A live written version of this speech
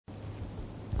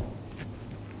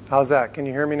How's that? Can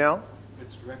you hear me now?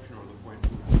 It's directional to the point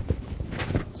where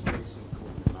spacing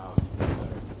between the mouth is better.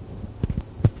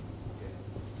 Okay.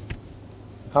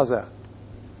 How's that?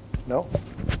 No?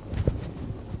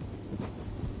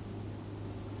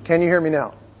 Can you hear me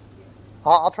now?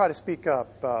 I'll try to speak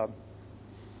up.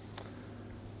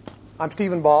 I'm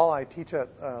Stephen Ball. I teach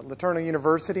at LeTourneau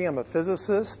University. I'm a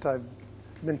physicist. I've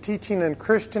been teaching in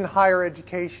Christian higher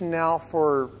education now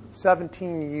for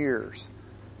 17 years.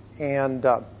 And,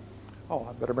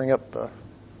 I better bring up, do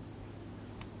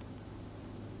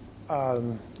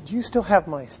you still have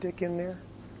my stick in there?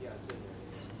 Yeah, it's in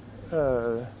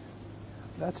there.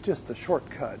 That's just the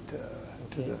shortcut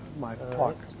to my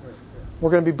talk.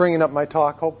 We're going to be bringing up my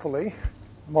talk, hopefully,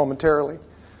 momentarily.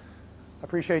 I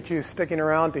appreciate you sticking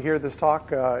around to hear this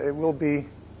talk. It won't be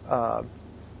a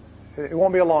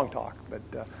long talk, but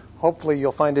hopefully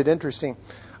you'll find it interesting.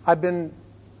 I've been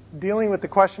dealing with the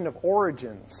question of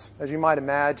origins, as you might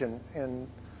imagine, in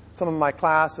some of my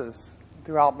classes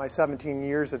throughout my 17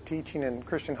 years of teaching in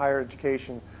Christian higher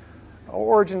education.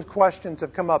 Origins questions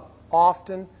have come up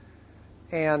often,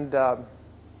 and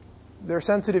they're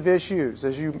sensitive issues,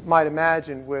 as you might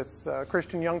imagine, with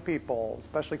Christian young people,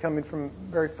 especially coming from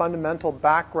very fundamental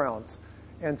backgrounds.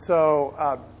 And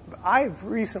so I've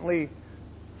recently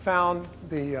found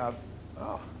there's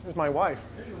my wife.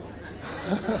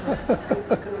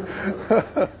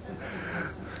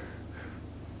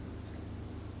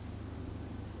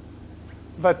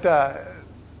 But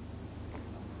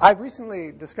I've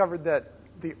recently discovered that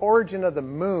the origin of the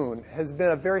moon has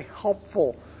been a very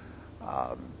helpful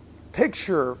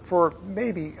picture for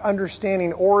maybe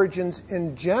understanding origins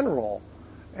in general.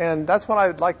 And that's what I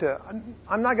would like to...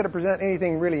 I'm not going to present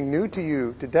anything really new to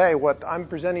you today. What I'm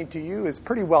presenting to you is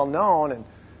pretty well known,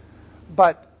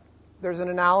 but there's an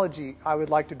analogy I would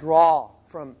like to draw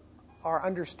from our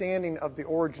understanding of the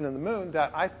origin of the moon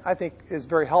that I think is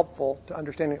very helpful to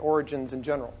understanding origins in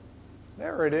general.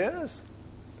 There it is.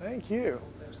 Thank you.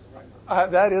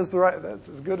 That is the right. That's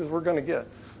as good as we're going to get.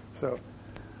 So,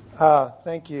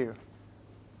 thank you.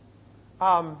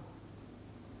 So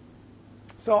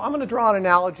I'm going to draw an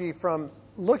analogy from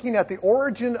looking at the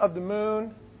origin of the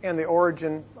moon and the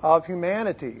origin of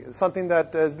humanity. It's something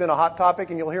that has been a hot topic,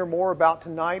 and you'll hear more about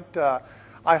tonight.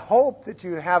 I hope that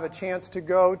you have a chance to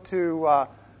go to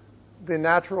the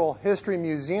Natural History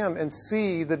Museum and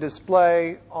see the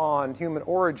display on human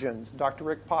origins. Dr.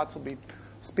 Rick Potts will be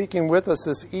speaking with us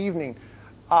this evening.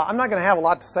 I'm not going to have a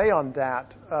lot to say on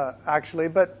that, actually,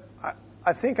 but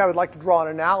I think I would like to draw an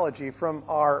analogy from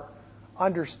our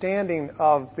understanding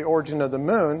of the origin of the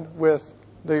moon with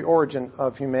the origin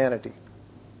of humanity.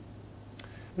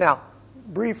 Now,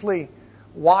 briefly,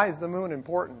 why is the moon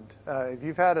important? If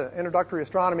you've had an introductory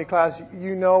astronomy class,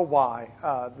 you know why.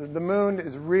 The moon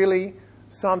is really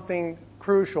something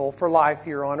crucial for life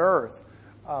here on Earth.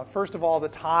 First of all, the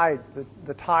tides.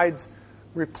 The tides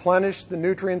replenish the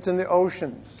nutrients in the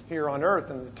oceans here on Earth,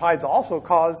 and the tides also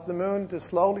cause the moon to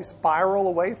slowly spiral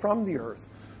away from the Earth,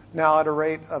 now at a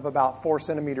rate of about 4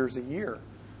 centimeters a year.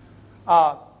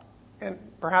 And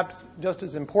perhaps just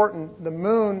as important, the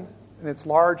moon and its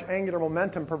large angular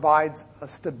momentum provides a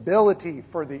stability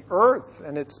for the Earth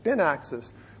and its spin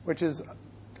axis, which is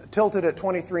tilted at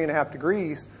 23.5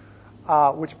 degrees,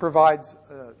 which provides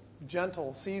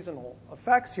gentle seasonal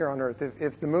effects here on Earth.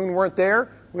 If the moon weren't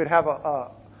there, we'd have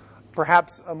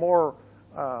perhaps a more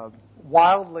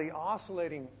wildly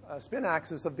oscillating spin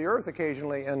axis of the Earth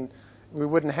occasionally, and we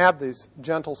wouldn't have these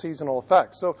gentle seasonal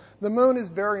effects. So the moon is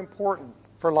very important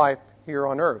for life here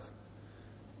on Earth.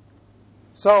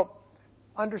 So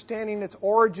understanding its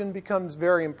origin becomes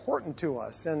very important to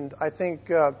us, and I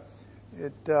think in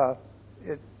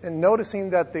noticing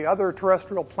that the other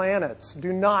terrestrial planets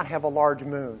do not have a large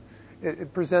moon,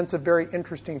 it presents a very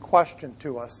interesting question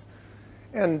to us.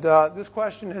 And this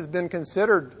question has been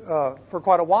considered for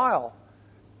quite a while,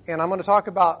 and I'm going to talk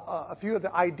about a few of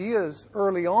the ideas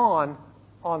early on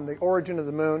the origin of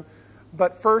the moon.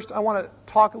 But first, I want to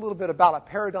talk a little bit about a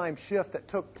paradigm shift that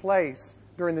took place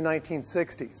during the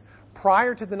 1960s.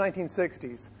 Prior to the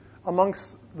 1960s,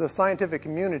 amongst the scientific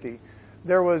community,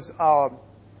 there was a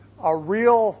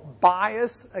real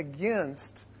bias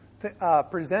against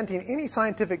presenting any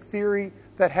scientific theory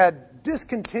that had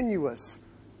discontinuous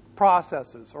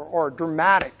processes or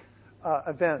dramatic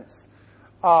events.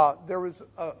 There was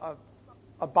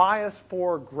a bias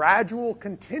for gradual,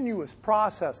 continuous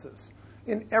processes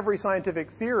in every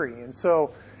scientific theory. And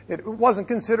so it wasn't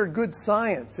considered good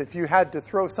science if you had to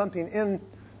throw something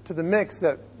into the mix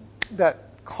that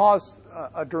caused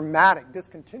a dramatic,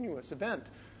 discontinuous event.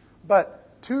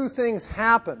 But two things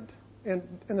happened in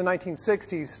the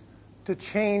 1960s to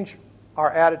change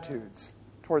our attitudes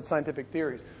towards scientific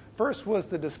theories. First was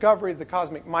the discovery of the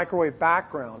cosmic microwave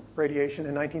background radiation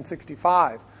in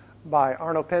 1965 by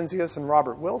Arno Penzias and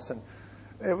Robert Wilson.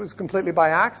 It was completely by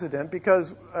accident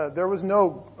because there was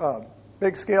no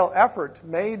big-scale effort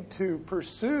made to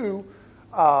pursue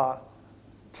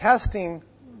testing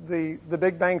the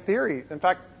Big Bang theory. In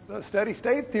fact, the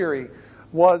steady-state theory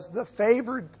was the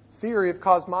favored theory of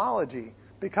cosmology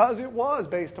because it was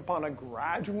based upon a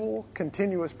gradual,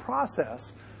 continuous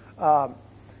process.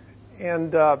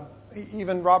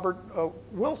 Even Robert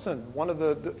Wilson, one of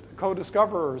the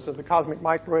co-discoverers of the cosmic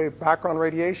microwave background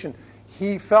radiation,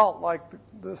 he felt like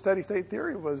the steady-state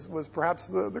theory was perhaps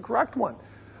the correct one.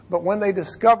 But when they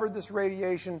discovered this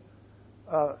radiation,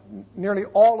 nearly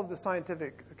all of the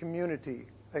scientific community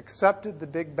accepted the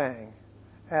Big Bang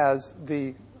as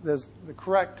the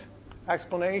correct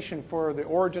explanation for the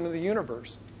origin of the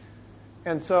universe.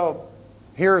 And so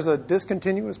here's a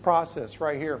discontinuous process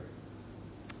right here.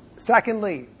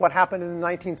 Secondly, what happened in the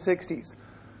 1960s?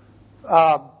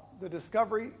 The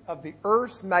discovery of the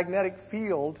Earth's magnetic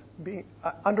field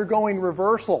undergoing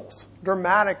reversals,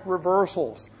 dramatic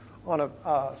reversals on a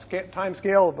time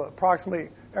scale of approximately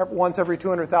once every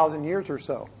 200,000 years or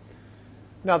so.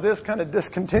 Now, this kind of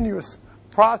discontinuous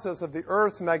process of the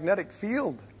Earth's magnetic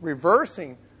field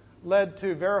reversing led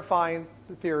to verifying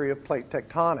the theory of plate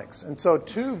tectonics. And so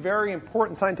two very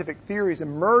important scientific theories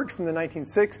emerged from the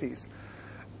 1960s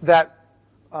that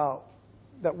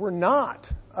were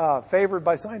not favored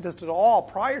by scientists at all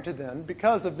prior to then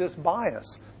because of this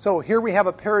bias. So here we have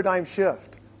a paradigm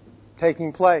shift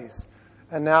taking place.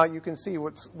 And now you can see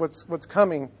what's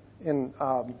coming in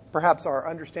perhaps our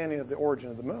understanding of the origin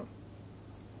of the moon.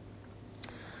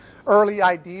 Early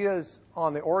ideas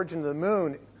on the origin of the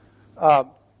moon,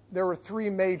 there were three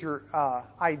major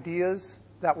ideas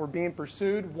that were being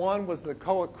pursued. One was the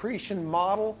co-accretion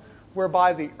model,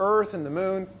 whereby the Earth and the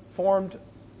moon formed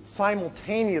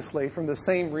simultaneously from the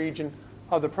same region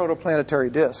of the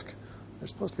protoplanetary disk.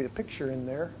 There's supposed to be a picture in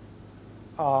there.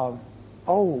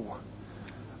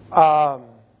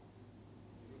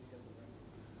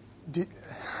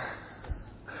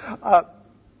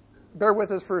 Bear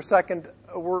with us for a second.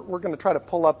 We're going to try to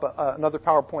pull up another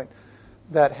PowerPoint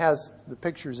that has the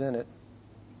pictures in it.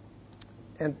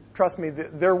 And trust me,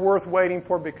 they're worth waiting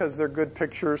for because they're good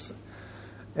pictures.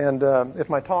 And if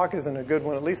my talk isn't a good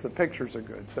one, at least the pictures are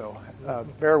good. So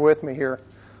bear with me here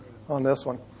on this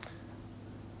one.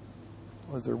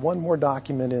 Was there one more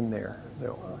document in there?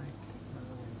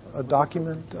 A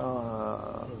document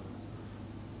on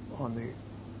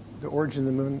the origin of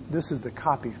the moon. This is the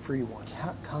copy-free one.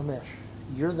 Kamesh,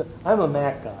 I'm a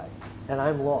Mac guy, and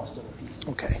I'm lost in a piece.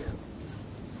 Okay.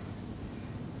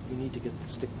 You need to get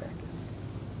the stick back in.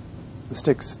 The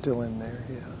stick's still in there,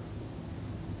 yeah.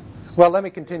 Well, let me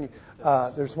continue.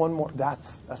 There's one more.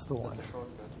 That's the one. That's the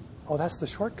shortcut. Oh, that's the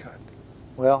shortcut.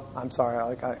 Well, I'm sorry.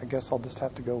 I guess I'll just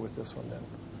have to go with this one then.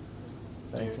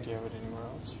 Thank you. Do you have it anywhere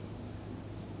else?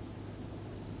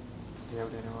 Do you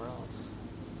have it anywhere else?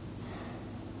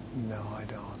 No, I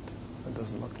don't. It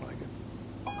doesn't look like it.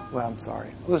 Well, I'm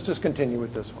sorry. Let's just continue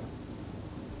with this one.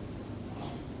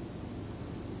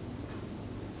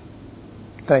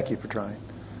 Thank you for trying.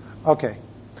 Okay.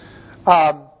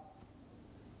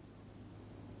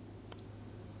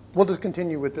 We'll just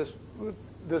continue with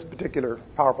this particular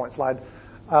PowerPoint slide.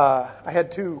 I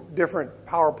had two different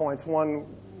PowerPoints, one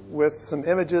with some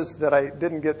images that I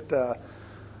didn't get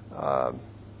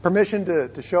permission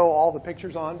to show all the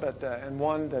pictures on, and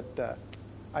one that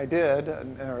I did,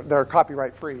 and they're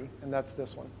copyright free, and that's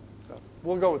this one. So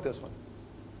we'll go with this one.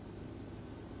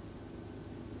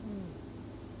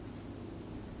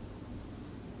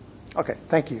 Okay,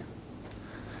 thank you.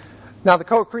 Now, the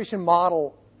co-accretion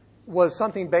model was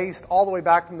something based all the way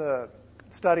back from the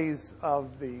studies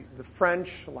of the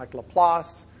French, like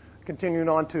Laplace, continuing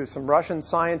on to some Russian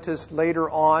scientists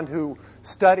later on who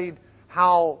studied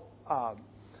how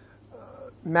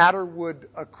matter would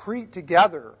accrete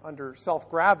together under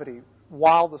self-gravity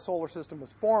while the solar system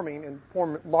was forming and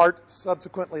form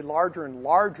subsequently larger and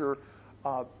larger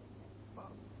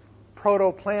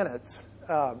protoplanets.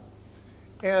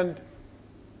 And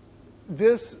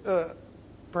this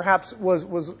perhaps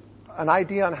was an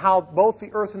idea on how both the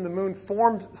Earth and the Moon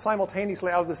formed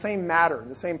simultaneously out of the same matter,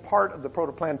 the same part of the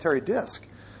protoplanetary disk.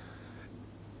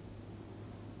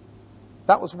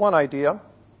 That was one idea.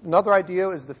 Another idea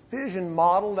is the fission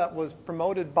model that was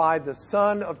promoted by the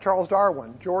son of Charles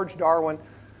Darwin. George Darwin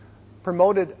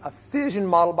promoted a fission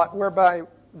model whereby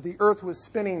the Earth was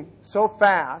spinning so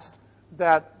fast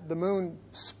that the Moon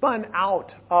spun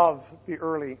out of the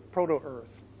early proto-Earth.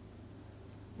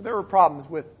 There were problems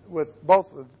with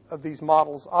both of these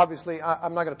models, obviously,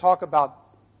 I'm not going to talk about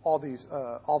all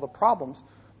the problems,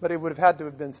 but it would have had to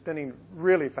have been spinning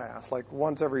really fast, like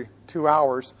once every 2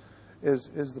 hours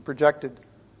is the projected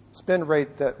spin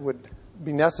rate that would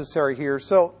be necessary here.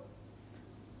 So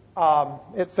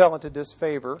it fell into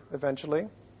disfavor eventually.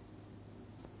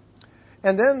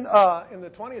 And then in the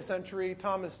 20th century,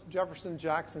 Thomas Jefferson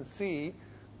Jackson C.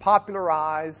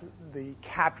 popularized the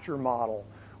capture model,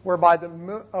 whereby the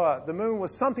moon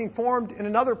was something formed in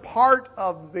another part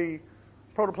of the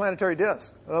protoplanetary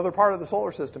disk, another part of the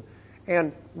solar system,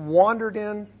 and wandered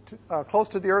in close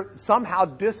to the Earth, somehow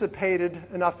dissipated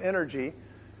enough energy,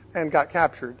 and got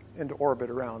captured into orbit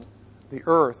around the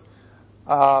Earth.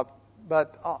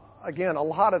 But again, a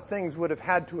lot of things would have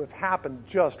had to have happened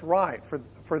just right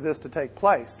for this to take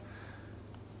place.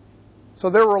 So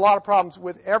there were a lot of problems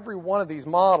with every one of these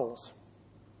models.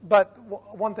 But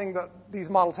one thing that these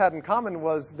models had in common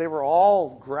was they were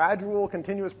all gradual,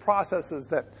 continuous processes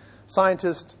that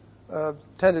scientists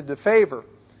tended to favor.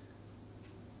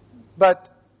 But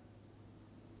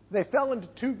they fell into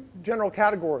two general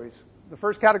categories. The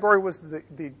first category was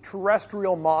the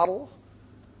terrestrial models,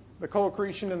 the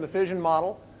co-accretion and the fission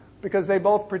model, because they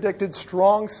both predicted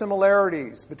strong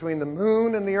similarities between the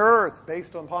moon and the Earth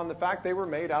based upon the fact they were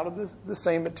made out of the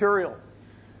same material,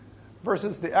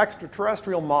 versus the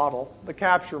extraterrestrial model, the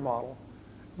capture model,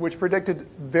 which predicted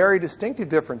very distinctive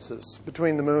differences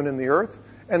between the moon and the Earth.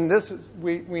 And this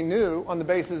we knew on the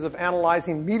basis of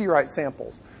analyzing meteorite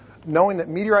samples, knowing that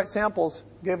meteorite samples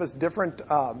gave us different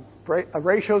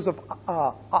ratios of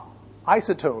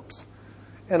isotopes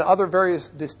and other various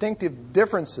distinctive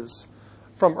differences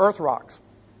from Earth rocks.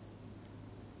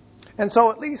 And so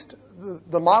at least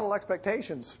the model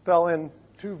expectations fell in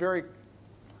two very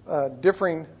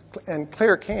differing and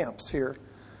clear camps here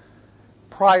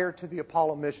prior to the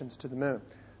Apollo missions to the moon.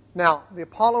 Now, the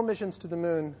Apollo missions to the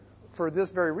moon, for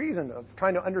this very reason of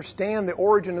trying to understand the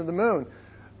origin of the moon,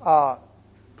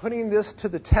 putting this to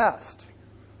the test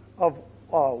of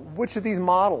which of these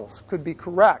models could be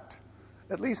correct,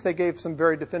 at least they gave some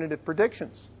very definitive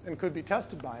predictions and could be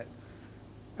tested by it.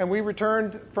 And we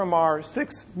returned from our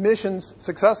 6 missions,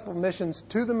 successful missions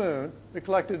to the moon. We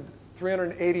collected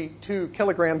 382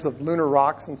 kilograms of lunar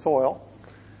rocks and soil.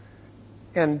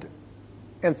 And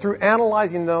through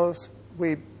analyzing those,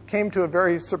 we came to a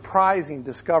very surprising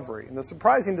discovery. And the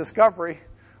surprising discovery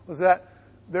was that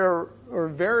there were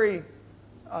very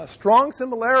strong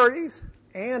similarities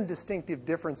and distinctive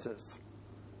differences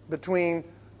between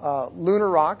lunar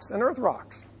rocks and Earth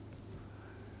rocks.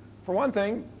 For one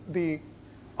thing, the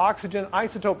oxygen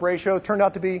isotope ratio turned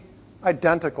out to be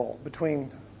identical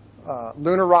between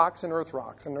lunar rocks and Earth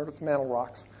mantle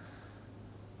rocks.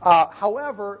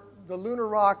 However, the lunar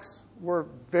rocks were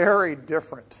very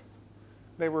different.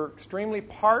 They were extremely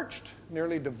parched,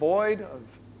 nearly devoid of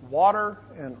water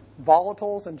and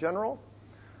volatiles in general,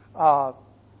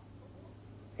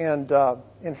 and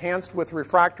enhanced with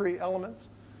refractory elements.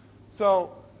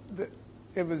 So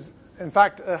it was, in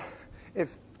fact, if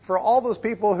for all those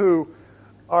people who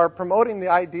are promoting the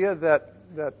idea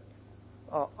that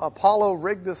Apollo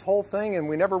rigged this whole thing and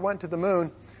we never went to the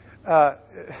moon,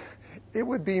 it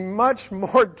would be much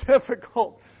more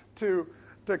difficult to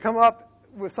come up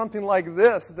with something like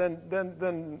this than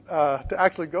to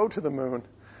actually go to the moon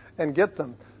and get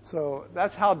them. So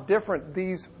that's how different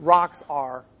these rocks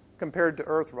are compared to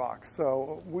Earth rocks.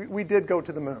 So we did go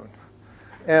to the moon.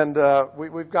 And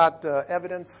we've got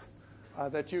evidence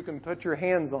that you can put your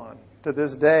hands on to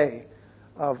this day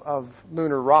of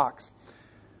lunar rocks.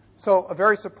 So a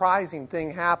very surprising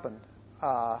thing happened.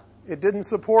 It didn't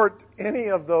support any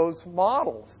of those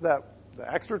models, the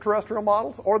extraterrestrial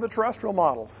models or the terrestrial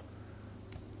models.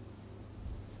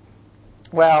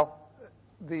 Well,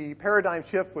 the paradigm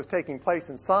shift was taking place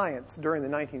in science during the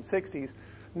 1960s.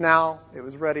 Now it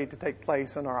was ready to take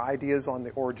place in our ideas on the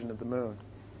origin of the moon.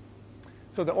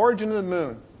 So the origin of the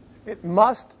moon, it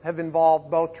must have involved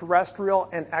both terrestrial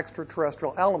and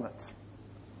extraterrestrial elements.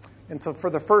 And so for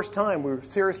the first time, we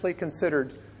seriously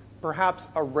considered perhaps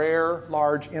a rare,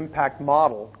 large impact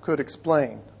model could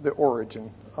explain the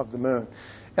origin of the moon.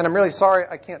 And I'm really sorry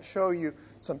I can't show you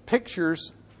some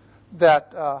pictures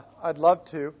that I'd love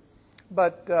to,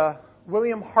 but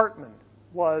William Hartmann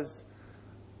was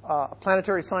a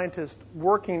planetary scientist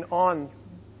working on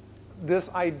this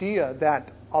idea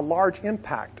that a large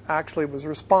impact actually was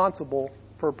responsible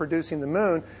for producing the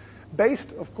moon,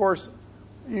 based, of course,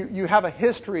 you have a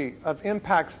history of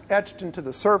impacts etched into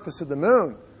the surface of the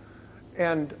moon,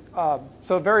 and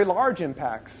so very large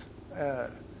impacts.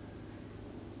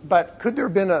 But could there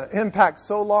have been an impact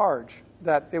so large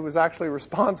that it was actually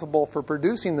responsible for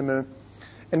producing the moon?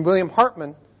 And William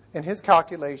Hartmann and his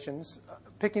calculations,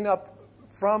 picking up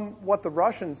from what the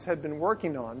Russians had been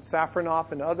working on,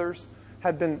 Safronov and others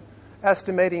had been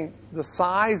estimating the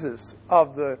sizes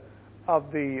of the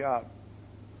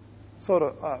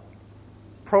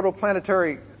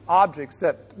protoplanetary objects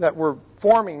that were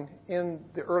forming in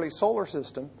the early solar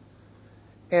system.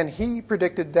 And he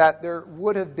predicted that there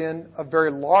would have been a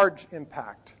very large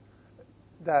impact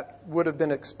that would have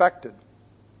been expected.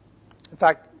 In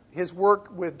fact, his work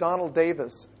with Donald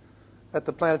Davis at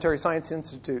the Planetary Science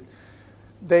Institute,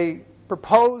 they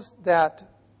proposed that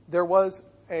there was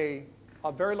a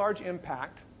very large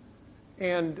impact,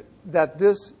 and that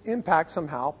this impact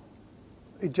somehow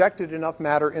ejected enough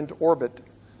matter into orbit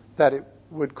that it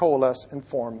would coalesce and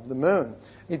form the moon.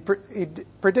 He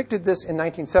predicted this in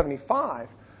 1975,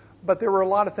 but there were a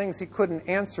lot of things he couldn't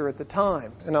answer at the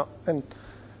time.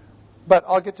 But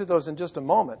I'll get to those in just a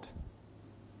moment.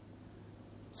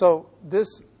 So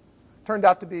this turned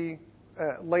out to be,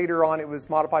 later on it was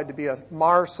modified to be a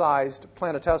Mars-sized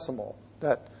planetesimal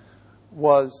that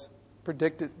was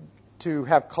predicted to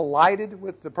have collided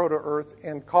with the proto-Earth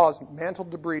and caused mantle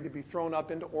debris to be thrown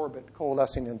up into orbit,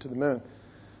 coalescing into the moon.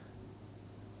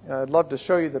 I'd love to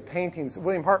show you the paintings.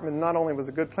 William Hartmann not only was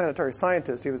a good planetary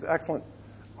scientist, he was an excellent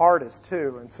artist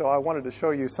too, and so I wanted to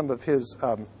show you some of his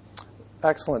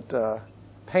excellent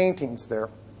paintings there.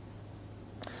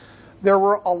 There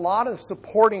were a lot of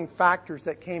supporting factors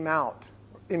that came out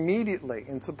immediately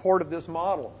in support of this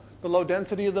model. The low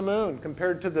density of the moon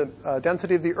compared to the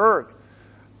density of the Earth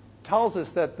tells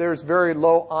us that there's very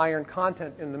low iron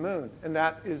content in the moon, and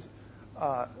that is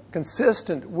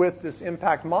consistent with this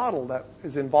impact model that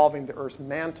is involving the Earth's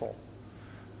mantle.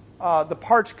 The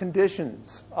parched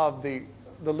conditions of the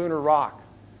lunar rock,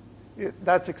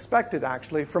 that's expected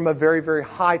actually from a very, very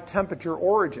high temperature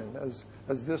origin,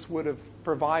 as this would have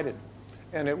provided,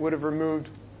 and it would have removed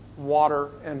water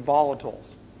and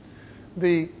volatiles.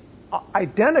 The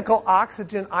identical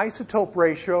oxygen isotope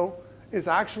ratio is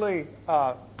actually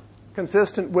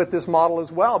consistent with this model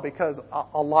as well, because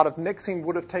a lot of mixing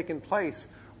would have taken place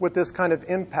with this kind of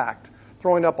impact,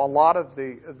 throwing up a lot of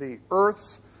the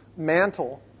Earth's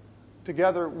mantle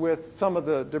together with some of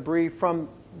the debris from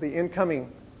the incoming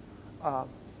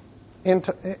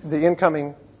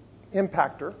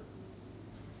impactor,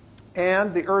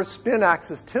 and the Earth's spin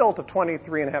axis tilt of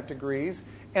 23.5 degrees,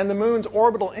 and the moon's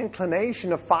orbital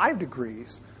inclination of 5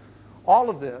 degrees. All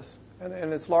of this,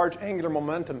 and its large angular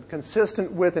momentum,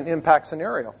 consistent with an impact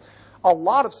scenario. A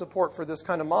lot of support for this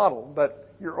kind of model,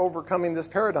 but you're overcoming this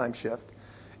paradigm shift.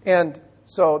 And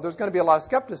so there's going to be a lot of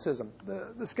skepticism.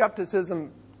 The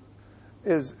skepticism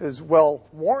is well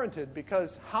warranted,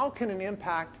 because how can an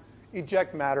impact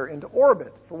eject matter into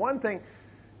orbit? For one thing,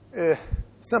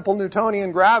 simple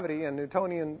Newtonian gravity and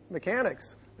Newtonian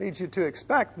mechanics leads you to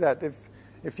expect that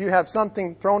if you have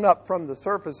something thrown up from the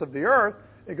surface of the Earth,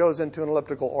 it goes into an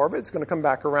elliptical orbit, it's going to come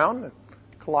back around and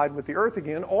collide with the Earth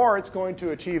again, or it's going to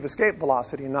achieve escape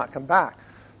velocity and not come back.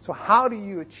 So how do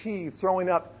you achieve throwing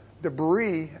up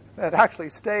debris that actually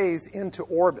stays into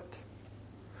orbit?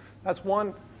 That's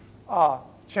one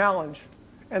challenge.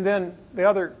 And then the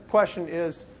other question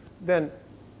is, then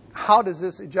how does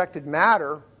this ejected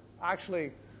matter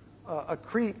actually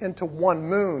accrete into one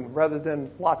moon rather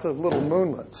than lots of little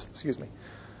moonlets? Excuse me.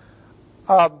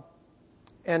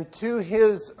 And to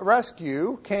his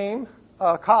rescue came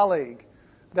a colleague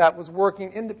that was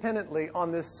working independently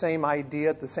on this same idea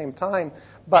at the same time,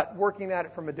 but working at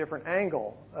it from a different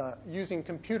angle, using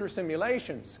computer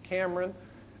simulations. Cameron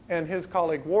and his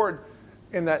colleague Ward,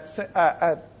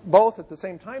 both at the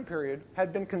same time period,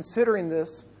 had been considering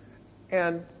this,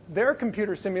 and their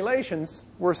computer simulations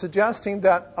were suggesting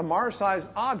that a Mars-sized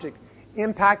object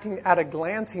impacting at a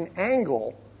glancing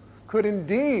angle could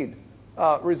indeed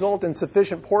result in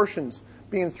sufficient portions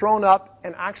being thrown up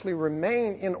and actually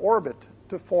remain in orbit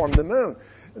to form the moon.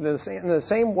 In the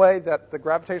same way that the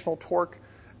gravitational torque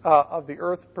of the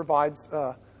Earth provides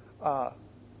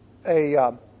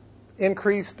a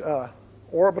increased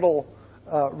orbital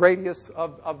radius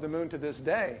of the moon to this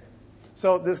day.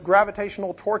 So this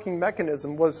gravitational torquing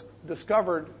mechanism was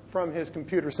discovered from his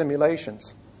computer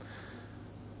simulations.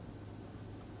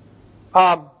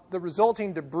 The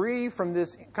resulting debris from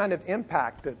this kind of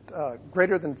impact at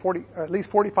greater than 40, or at least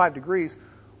 45 degrees,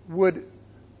 would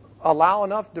allow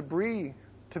enough debris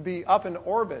to be up in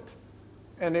orbit,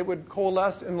 and it would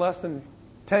coalesce in less than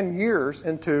 10 years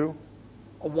into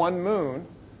one moon,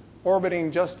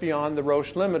 orbiting just beyond the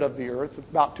Roche limit of the Earth,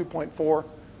 about 2.4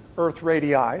 Earth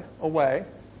radii away,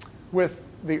 with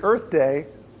the Earth day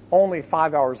only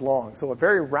 5 hours long. So a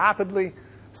very rapidly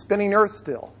spinning Earth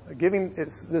still.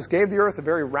 This gave the Earth a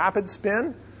very rapid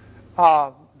spin,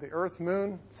 the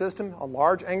Earth-Moon system a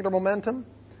large angular momentum,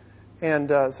 and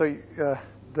so the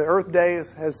Earth day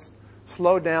has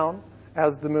slowed down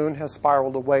as the Moon has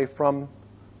spiraled away from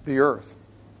the Earth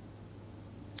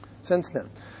since then.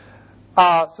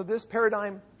 So this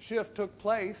paradigm shift took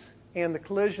place, and the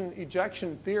collision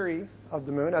ejection theory of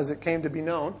the Moon, as it came to be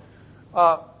known,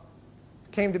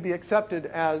 came to be accepted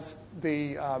as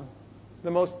the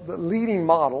leading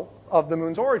model of the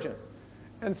Moon's origin.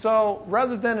 And so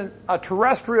rather than a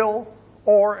terrestrial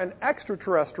or an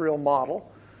extraterrestrial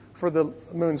model for the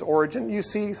Moon's origin, you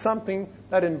see something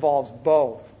that involves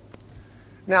both.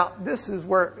 Now, this is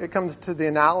where it comes to the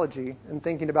analogy in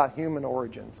thinking about human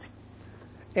origins.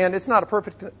 And it's not a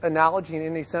perfect analogy in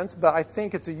any sense, but I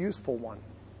think it's a useful one.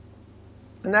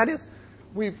 And that is,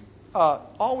 we've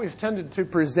always tended to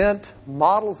present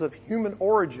models of human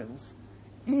origins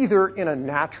either in a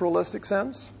naturalistic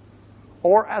sense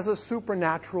or as a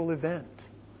supernatural event.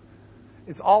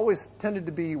 It's always tended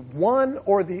to be one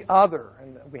or the other,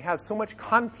 and we have so much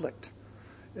conflict,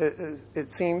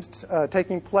 it seems,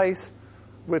 taking place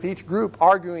with each group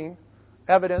arguing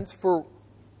evidence for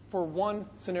one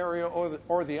scenario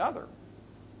or the other.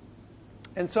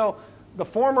 And so the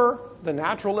former, the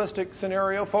naturalistic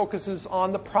scenario, focuses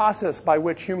on the process by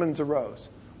which humans arose,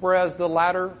 whereas the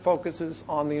latter focuses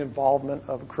on the involvement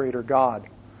of a creator God.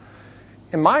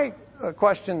 And my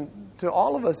question to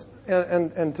all of us,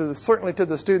 and certainly to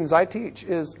the students I teach,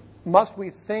 is must we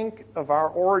think of our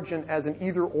origin as an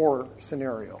either-or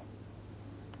scenario?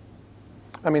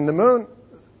 I mean, the Moon,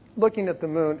 looking at the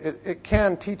Moon, it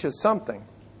can teach us something.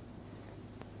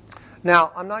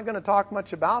 Now, I'm not going to talk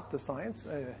much about the science,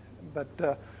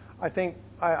 but I think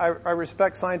I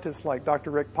respect scientists like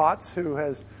Dr. Rick Potts, who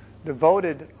has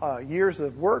devoted years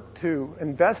of work to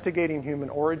investigating human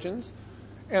origins.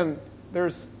 And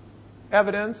there's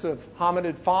evidence of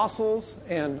hominid fossils.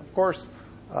 And, of course,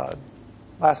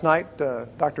 last night,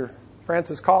 Dr.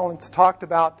 Francis Collins talked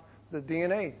about the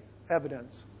DNA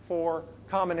evidence for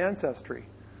common ancestry.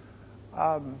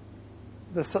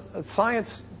 The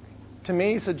science, to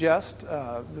me, suggests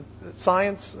that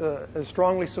science is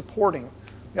strongly supporting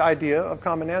the idea of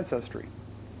common ancestry.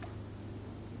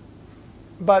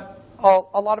 But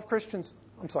a lot of Christians,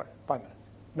 I'm sorry, 5 minutes,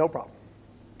 no problem.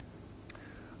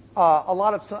 A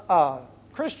lot of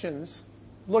Christians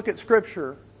look at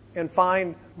Scripture and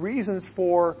find reasons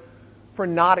for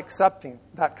not accepting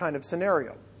that kind of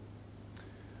scenario.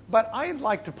 But I'd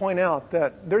like to point out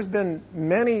that there's been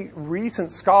many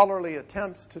recent scholarly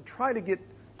attempts to try to get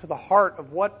to the heart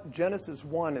of what Genesis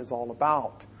 1 is all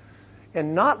about,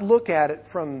 and not look at it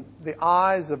from the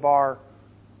eyes of our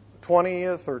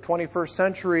 20th or 21st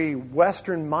century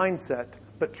Western mindset,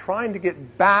 but trying to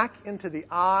get back into the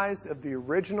eyes of the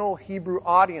original Hebrew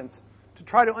audience to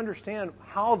try to understand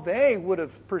how they would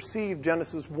have perceived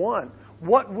Genesis 1.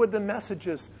 What would the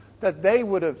messages that they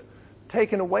would have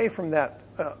taken away from that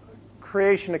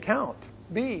creation account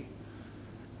be?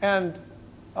 And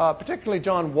particularly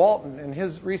John Walton, in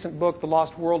his recent book, The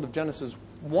Lost World of Genesis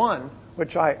 1,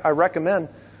 which I recommend,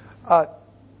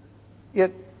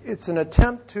 it's an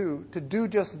attempt to do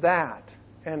just that.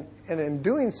 And in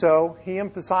doing so, he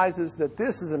emphasizes that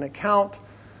this is an account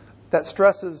that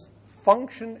stresses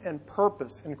function and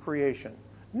purpose in creation,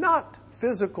 not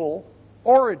physical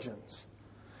origins.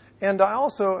 And I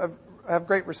also have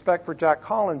great respect for Jack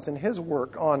Collins and his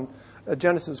work on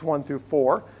Genesis 1 through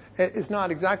 4. It's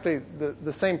not exactly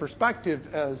the same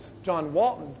perspective as John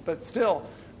Walton, but still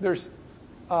there's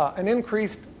an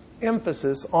increased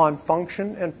emphasis on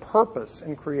function and purpose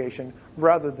in creation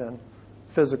rather than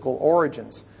physical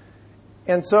origins.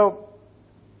 And so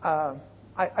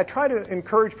I try to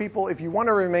encourage people, if you want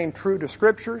to remain true to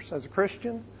Scriptures as a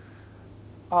Christian,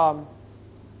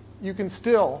 you can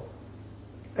still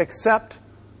accept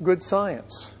good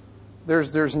science.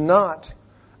 There's not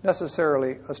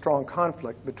necessarily a strong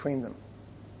conflict between them.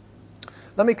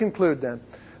 Let me conclude then.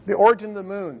 The origin of the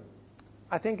Moon,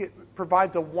 I think it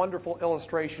provides a wonderful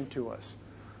illustration to us.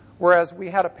 Whereas we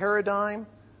had a paradigm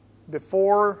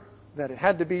before that it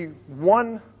had to be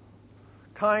one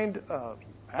kind of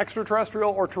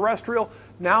extraterrestrial or terrestrial,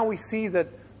 now we see that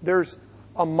there's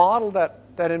a model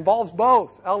that involves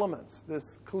both elements.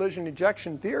 This collision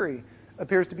ejection theory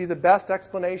appears to be the best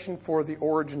explanation for the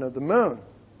origin of the Moon.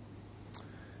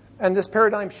 And this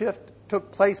paradigm shift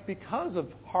took place because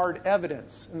of hard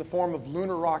evidence in the form of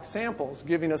lunar rock samples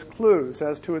giving us clues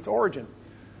as to its origin.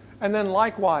 And then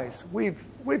likewise, we've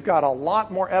got a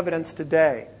lot more evidence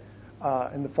today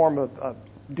in the form of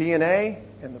DNA,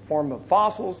 in the form of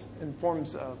fossils, in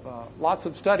forms of lots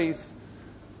of studies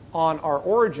on our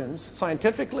origins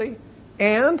scientifically,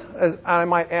 and, as I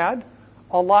might add,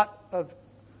 a lot of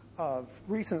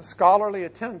recent scholarly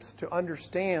attempts to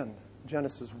understand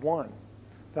Genesis 1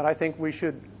 that I think we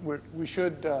should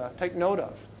take note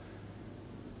of.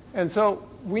 And so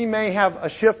we may have a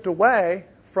shift away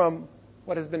from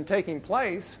what has been taking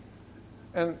place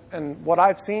and what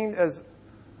I've seen as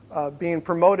being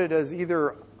promoted as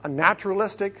either a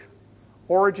naturalistic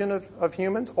origin of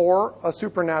humans or a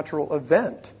supernatural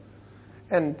event.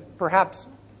 And perhaps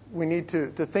we need to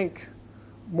think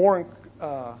more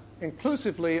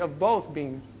inclusively of both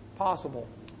being possible.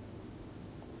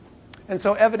 And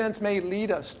so evidence may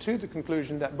lead us to the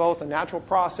conclusion that both a natural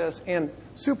process and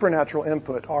supernatural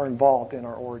input are involved in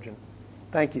our origin.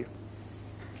 Thank you.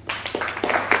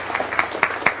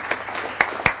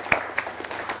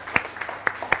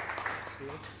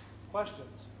 Questions?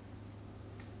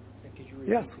 Could you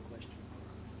repeat Yes. the question?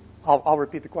 I'll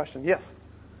repeat the question. Yes.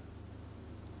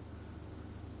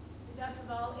 Dr.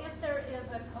 Ball, if there is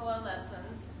a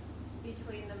coalescence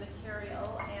between the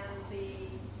material and the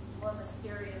more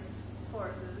mysterious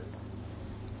forces,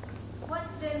 what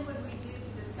then would we do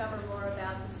to discover more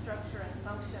about the structure and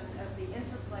function of the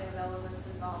interplay of elements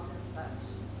involved in such?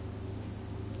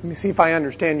 Let me see if I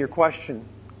understand your question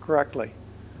correctly.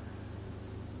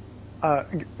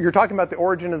 You're talking about the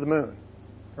origin of the moon,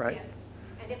 right? Yes.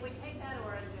 And if we take that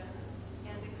origin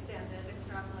and extend it,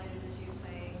 extrapolate it, as you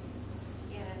say,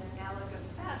 in an analogous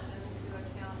fashion to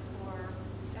account for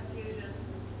a fusion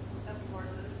of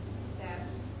forces that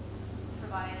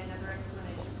provide another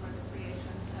explanation for the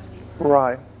creation of the earth.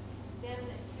 Right. Then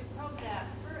to probe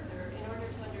that further, in order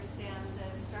to understand the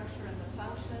structure and the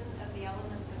function of the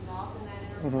elements involved in that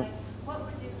interplay, what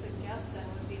would you suggest then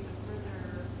would be the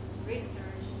further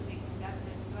research to be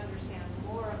conducted to understand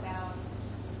more about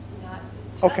not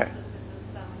just Okay. that this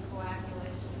is some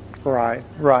coagulation. Right,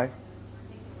 right.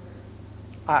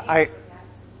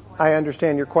 I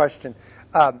understand your question.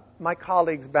 My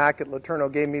colleagues back at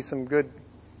LeTourneau gave me some good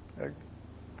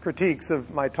critiques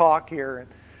of my talk here.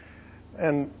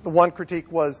 And the one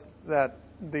critique was that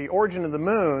the origin of the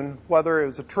moon, whether it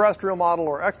was a terrestrial model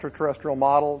or extraterrestrial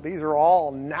model, these are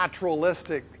all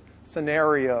naturalistic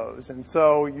scenarios. And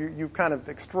so you've kind of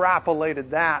extrapolated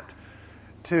that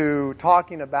to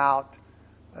talking about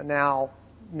now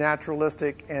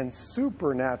naturalistic and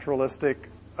supernaturalistic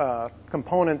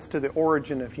components to the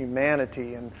origin of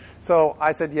humanity. And so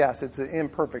I said, yes, it's an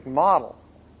imperfect model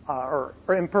or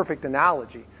imperfect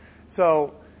analogy.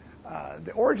 So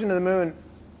the origin of the moon,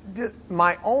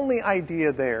 my only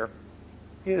idea there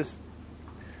is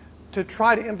to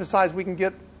try to emphasize we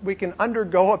can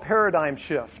undergo a paradigm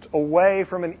shift away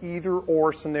from an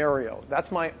either-or scenario.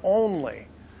 That's my only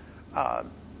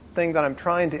thing that I'm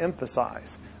trying to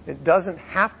emphasize. It doesn't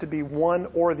have to be one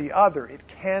or the other. It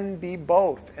can be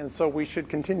both. And so we should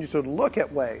continue to look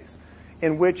at ways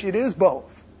in which it is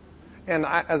both. And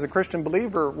as a Christian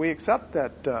believer, we accept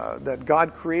that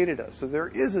God created us. So there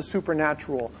is a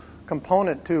supernatural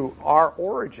component to our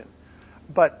origin.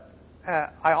 But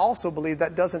I also believe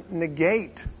that doesn't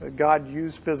negate that God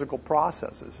used physical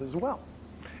processes as well.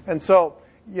 And so,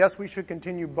 yes, we should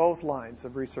continue both lines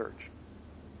of research.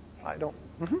 I don't...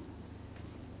 Mm-hmm.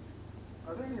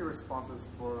 Are there any responses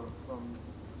from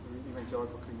the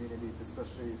evangelical communities,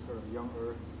 especially sort of young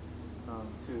Earth,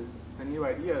 to the new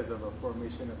ideas of a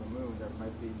formation of a moon that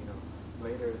might be,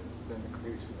 later than the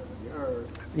creation of the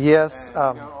Earth? Yes.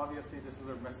 And, obviously, this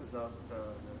sort of messes up the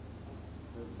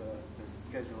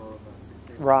schedule of 6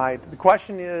 days. Right. The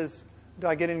question is, do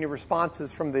I get any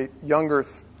responses from the young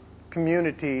Earth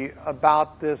community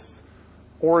about this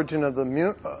origin of the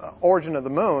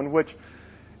moon, which,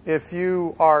 if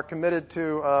you are committed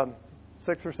to a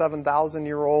 6,000 or 7,000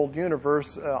 year old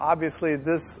universe, obviously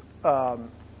this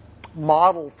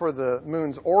model for the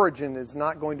moon's origin is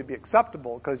not going to be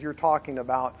acceptable because you're talking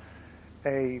about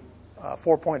a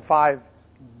 4.5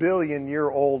 billion year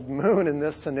old moon in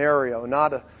this scenario,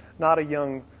 not a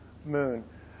young moon.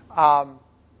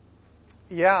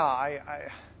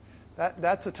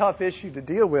 That's a tough issue to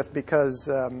deal with because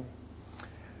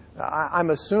I'm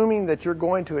assuming that you're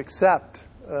going to accept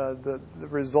the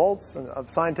results of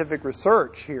scientific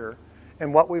research here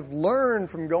and what we've learned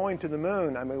from going to the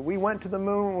moon. I mean, we went to the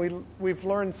moon. We've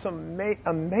learned some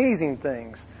amazing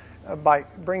things by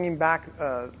bringing back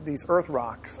these Earth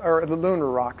rocks or the lunar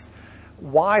rocks.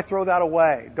 Why throw that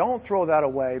away? Don't throw that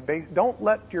away. Don't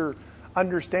let your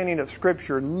understanding of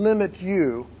Scripture limit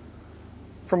you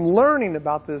from learning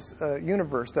about this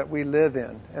universe that we live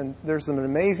in. And there's an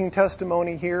amazing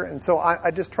testimony here. And so I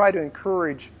just try to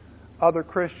encourage other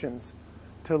Christians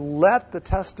to let the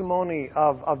testimony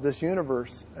of this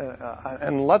universe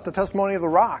and let the testimony of the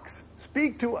rocks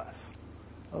speak to us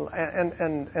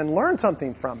and learn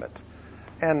something from it.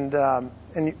 and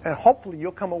hopefully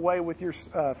you'll come away with your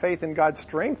faith in God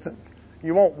strengthened.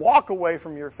 You won't walk away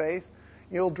from your faith.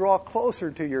 You'll draw closer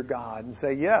to your God and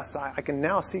say, yes, I can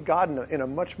now see God in a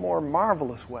much more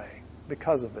marvelous way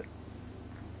because of it.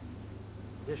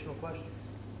 Additional questions?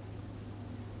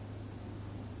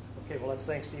 Okay, well, let's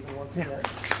thank Stephen once Yeah. again.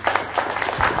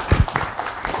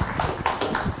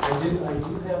 I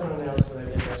do have an announcement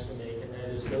I've been asked to make, and that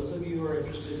is those of you who are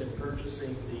interested in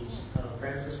purchasing the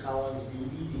Francis Collins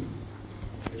DVD,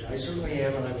 which I certainly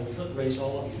am, and I will foot race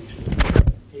all of you to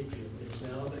Patreon. It is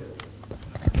now available.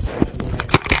 So